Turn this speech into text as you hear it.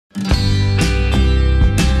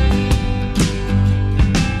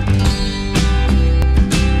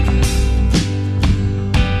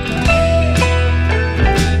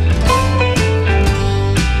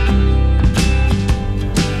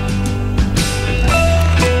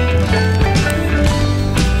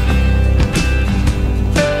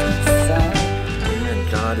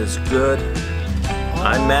good?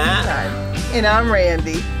 I'm Matt. And I'm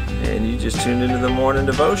Randy. And you just tuned into the morning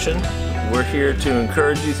devotion. We're here to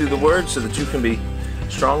encourage you through the word so that you can be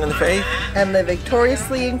strong in the faith. And live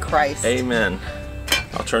victoriously in Christ. Amen.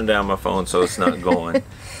 I'll turn down my phone so it's not going.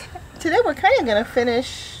 Today we're kind of going to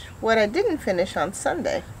finish what I didn't finish on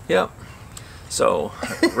Sunday. Yep. So,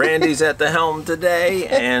 Randy's at the helm today,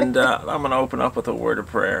 and I'm going to open up with a word of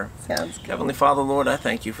prayer. Sounds good. Heavenly Father, Lord, I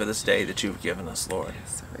thank you for this day that you've given us, Lord.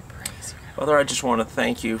 So we praise you. Father, I just want to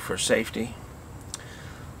thank you for safety.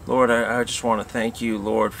 Lord, I just want to thank you,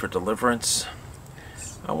 Lord, for deliverance.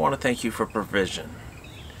 I want to thank you for provision.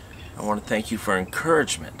 I want to thank you for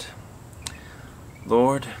encouragement.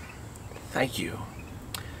 Lord, thank you.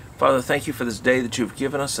 Father, thank you for this day that you've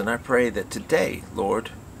given us, and I pray that today,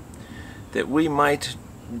 Lord, that we might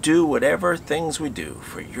do whatever things we do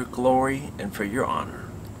for your glory and for your honor.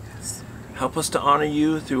 Yes. Help us to honor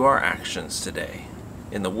you through our actions today,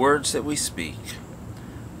 in the words that we speak.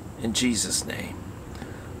 In Jesus' name.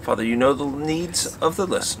 Father, you know the needs of the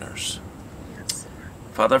listeners. Yes.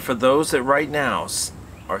 Father, for those that right now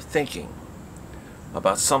are thinking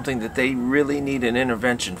about something that they really need an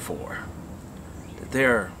intervention for, that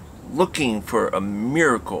they're looking for a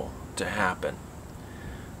miracle to happen,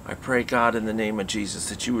 I pray, God, in the name of Jesus,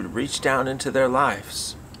 that you would reach down into their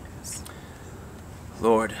lives, Yes.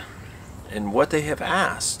 Lord, and what they have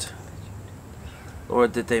asked,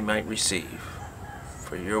 Lord, that they might receive.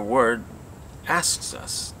 For your word asks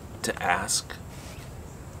us to ask,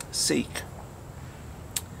 seek,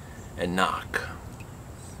 and knock.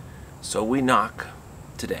 So we knock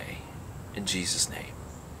today, in Jesus' name.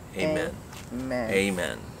 Amen. Amen.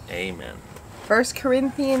 Amen. Amen. 1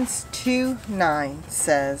 Corinthians 2:9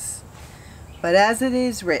 says, "But as it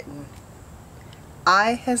is written,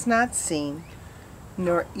 eye has not seen,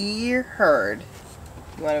 nor ear heard."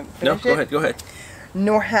 You want to finish it? Go ahead.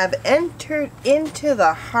 Nor have entered into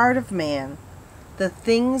the heart of man the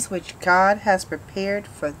things which God has prepared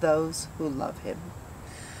for those who love him.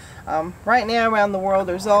 Right now around the world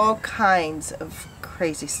there's all kinds of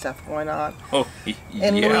crazy stuff going on. Oh,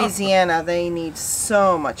 In Louisiana they need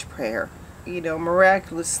so much prayer. You know,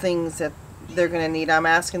 miraculous things that they're going to need. I'm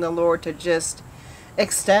asking the Lord to just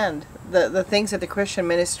extend the things that the Christian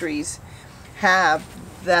ministries have,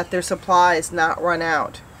 that their supplies not run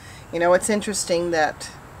out. You know, it's interesting that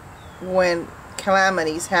when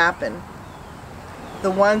calamities happen, the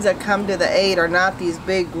ones that come to the aid are not these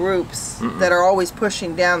big groups that are always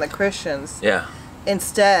pushing down the Christians. Yeah.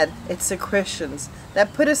 Instead, it's the Christians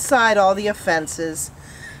that put aside all the offenses,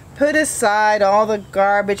 put aside all the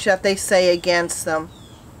garbage that they say against them.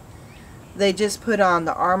 They just put on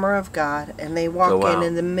the armor of God and they walk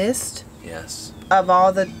in the midst Yes. of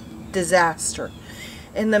all the disaster,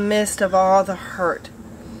 in the midst of all the hurt.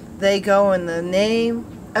 They go in the name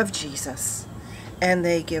of Jesus and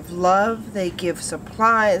they give love, they give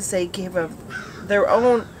supplies, they give of their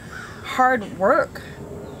own hard work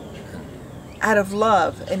out of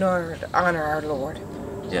love in order to honor our Lord.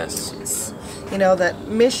 Yes. You know that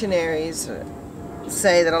missionaries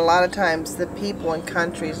say that a lot of times the people in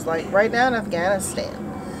countries like right now in Afghanistan,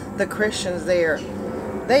 the Christians there,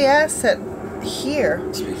 they ask that here,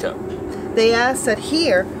 Speak up. they ask that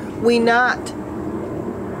here we not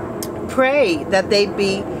pray that they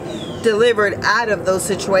be delivered out of those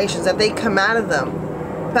situations, that they come out of them.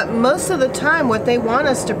 But most of the time what they want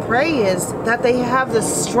us to pray is that they have the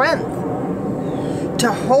strength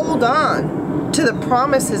to hold on to the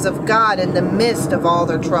promises of God in the midst of all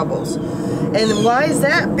their troubles. And why is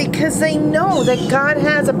that? Because they know that God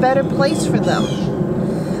has a better place for them.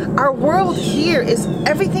 Our world here is,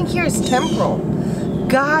 everything here is temporal.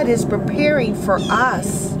 God is preparing for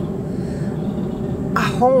us a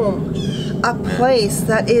home, a place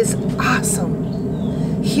that is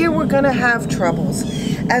awesome. Here we're going to have troubles.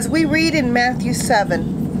 As we read in Matthew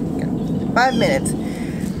 7, 5 minutes,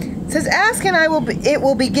 it says, "Ask and it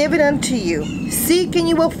will be given unto you. Seek and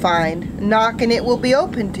you will find. Knock and it will be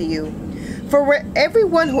opened to you. For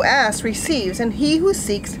everyone who asks receives, and he who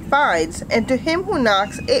seeks finds, and to him who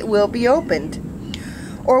knocks it will be opened.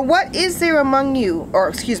 Or what is there among you,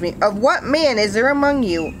 of what man is there among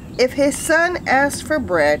you, if his son asks for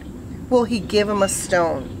bread, will he give him a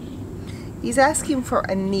stone?" He's asking for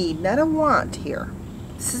a need, not a want here.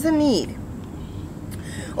 This is a need.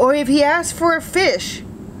 "Or if he asks for a fish,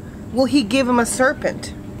 will he give him a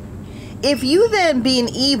serpent? If you then, being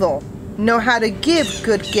evil, know how to give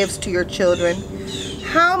good gifts to your children,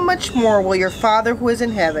 how much more will your Father who is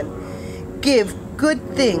in heaven give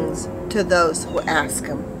good things to those who ask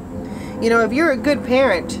him?" You know, if you're a good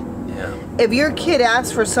parent, if your kid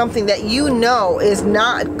asks for something that you know is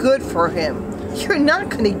not good for him, you're not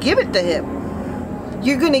going to give it to him.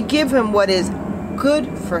 You're going to give him what is good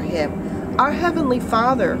for him. Our Heavenly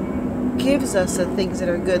Father gives us the things that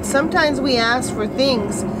are good. Sometimes we ask for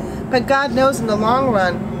things, but God knows in the long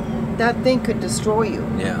run that thing could destroy you.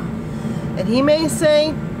 Yeah. And he may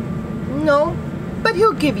say no, but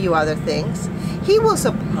he'll give you other things. He will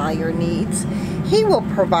supply your needs. He will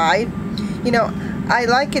provide. You know, I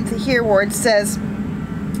like it to hear where it says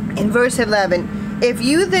in verse 11, if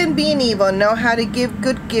you then being evil know how to give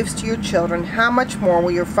good gifts to your children, how much more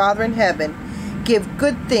will your Father in heaven give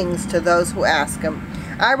good things to those who ask him?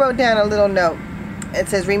 I wrote down a little note. It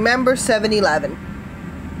says, remember 7-Eleven.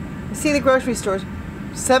 You see the grocery stores?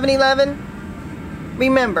 7-Eleven?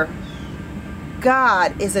 Remember,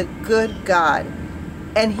 God is a good God.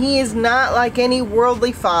 And he is not like any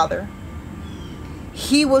worldly father.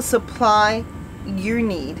 He will supply your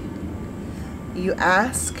need. You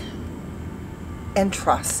ask and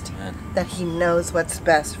trust that he knows what's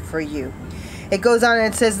best for you. It goes on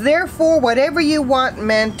and it says, therefore, whatever you want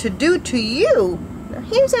men to do to you. Now,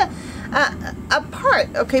 here's a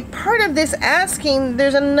part, okay, part of this asking,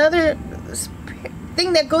 there's another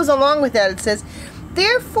thing that goes along with that. It says,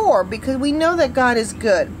 therefore, because we know that God is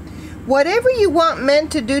good, whatever you want men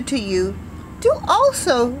to do to you, do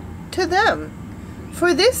also to them.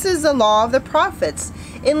 For this is the law of the prophets.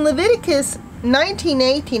 In Leviticus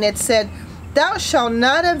 19:18 it said, thou shalt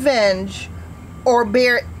not avenge or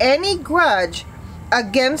bear any grudge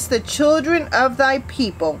against the children of thy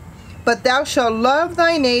people, but thou shalt love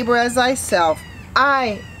thy neighbor as thyself.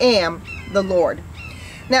 I am the Lord.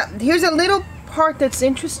 Now, here's a little part that's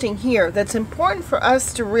interesting here, that's important for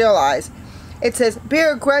us to realize. It says,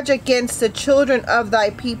 bear a grudge against the children of thy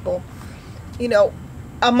people. You know,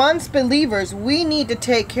 amongst believers, we need to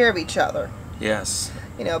take care of each other. Yes.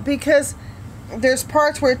 You know, because there's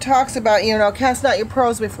parts where it talks about, you know, cast not your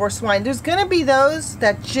pearls before swine. There's going to be those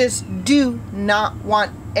that just do not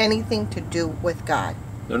want anything to do with God.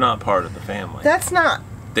 They're not part of the family. That's not.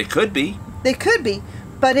 They could be. They could be.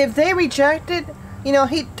 But if they rejected, you know,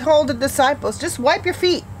 he told the disciples, just wipe your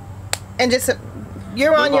feet. And just,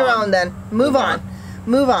 you're on your own then. Move on.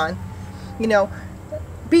 Move on. You know,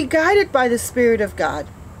 be guided by the Spirit of God.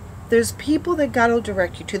 There's people that God will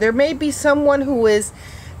direct you to. There may be someone who is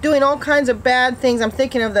doing all kinds of bad things. I'm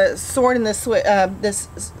thinking of the sword and the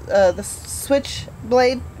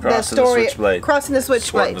switchblade. Crossing the switchblade. Crossing the switchblade.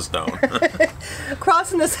 Sword in the stone.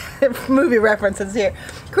 Crossing the movie references here.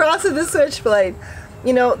 Crossing the switchblade.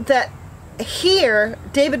 You know, that here,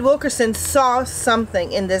 David Wilkerson saw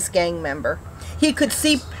something in this gang member. He could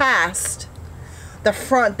see past the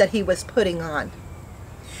front that he was putting on.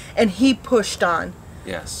 And he pushed on.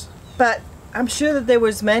 Yes. But I'm sure that there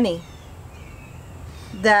was many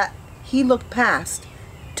that he looked past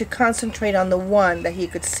to concentrate on the one that he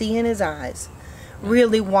could see in his eyes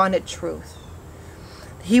really wanted truth.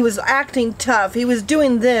 He was acting tough. He was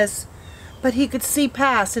doing this, but he could see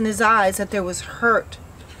past in his eyes that there was hurt.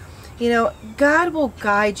 You know, God will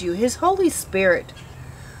guide you. His Holy Spirit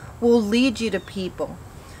will lead you to people.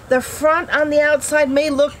 The front on the outside may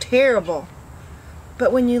look terrible,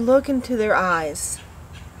 but when you look into their eyes,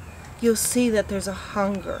 you'll see that there's a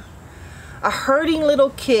hunger. A hurting little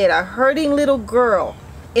kid, a hurting little girl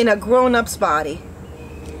in a grown-up's body.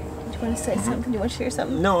 Do you want to say something? Do you want to share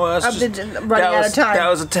something? No, I was just running out of time. That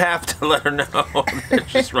was a tap to let her know that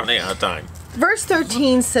she's running out of time. Verse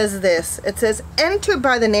 13 says this. It says, enter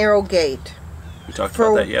by the narrow gate. We talked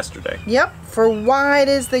about that yesterday. Yep. For wide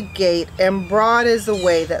is the gate and broad is the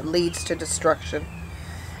way that leads to destruction.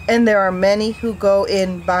 And there are many who go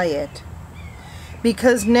in by it.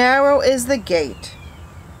 Because narrow is the gate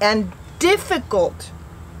and difficult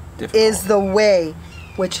is the way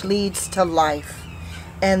which leads to life,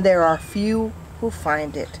 and there are few who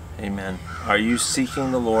find it. Amen. Are you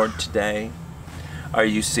seeking the Lord today? Are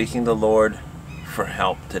you seeking the Lord for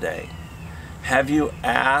help today? Have you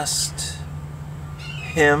asked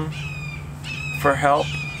Him for help?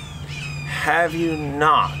 Have you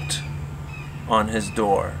knocked on His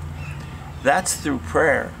door? That's through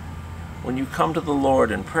prayer. When you come to the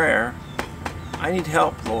Lord in prayer, I need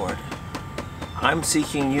help, Lord. I'm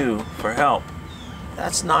seeking you for help.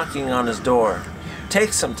 That's knocking on His door.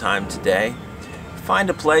 Take some time today. Find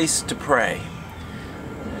a place to pray.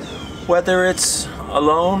 Whether it's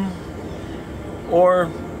alone or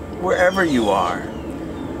wherever you are.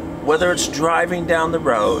 Whether it's driving down the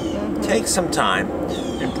road, take some time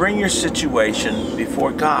and bring your situation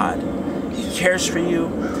before God. He cares for you,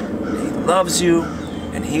 He loves you,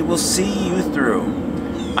 and He will see you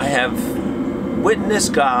through. I have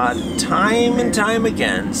witnessed God time and time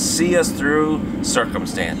again see us through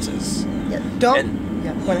circumstances. Yeah, go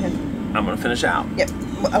ahead. I'm going to finish out. Yep.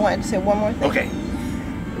 I wanted to say one more thing. Okay.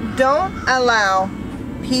 Don't allow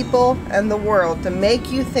people and the world to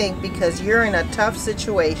make you think because you're in a tough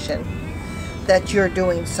situation that you're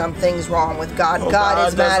doing some things wrong with God. Well, God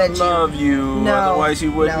is mad at you. doesn't love you. No, Otherwise he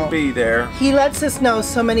wouldn't be there. He lets us know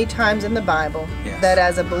so many times in the Bible Yes. that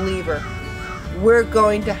as a believer, we're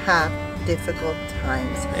going to have difficult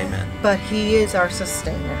times. Amen. But He is our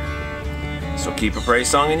sustainer. So keep a praise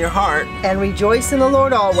song in your heart. And rejoice in the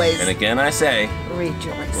Lord always. And again I say,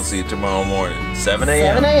 Rejoice. we'll see you tomorrow morning, 7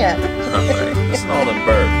 a.m. 7 a.m. All right. Listen to all them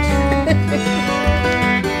birds.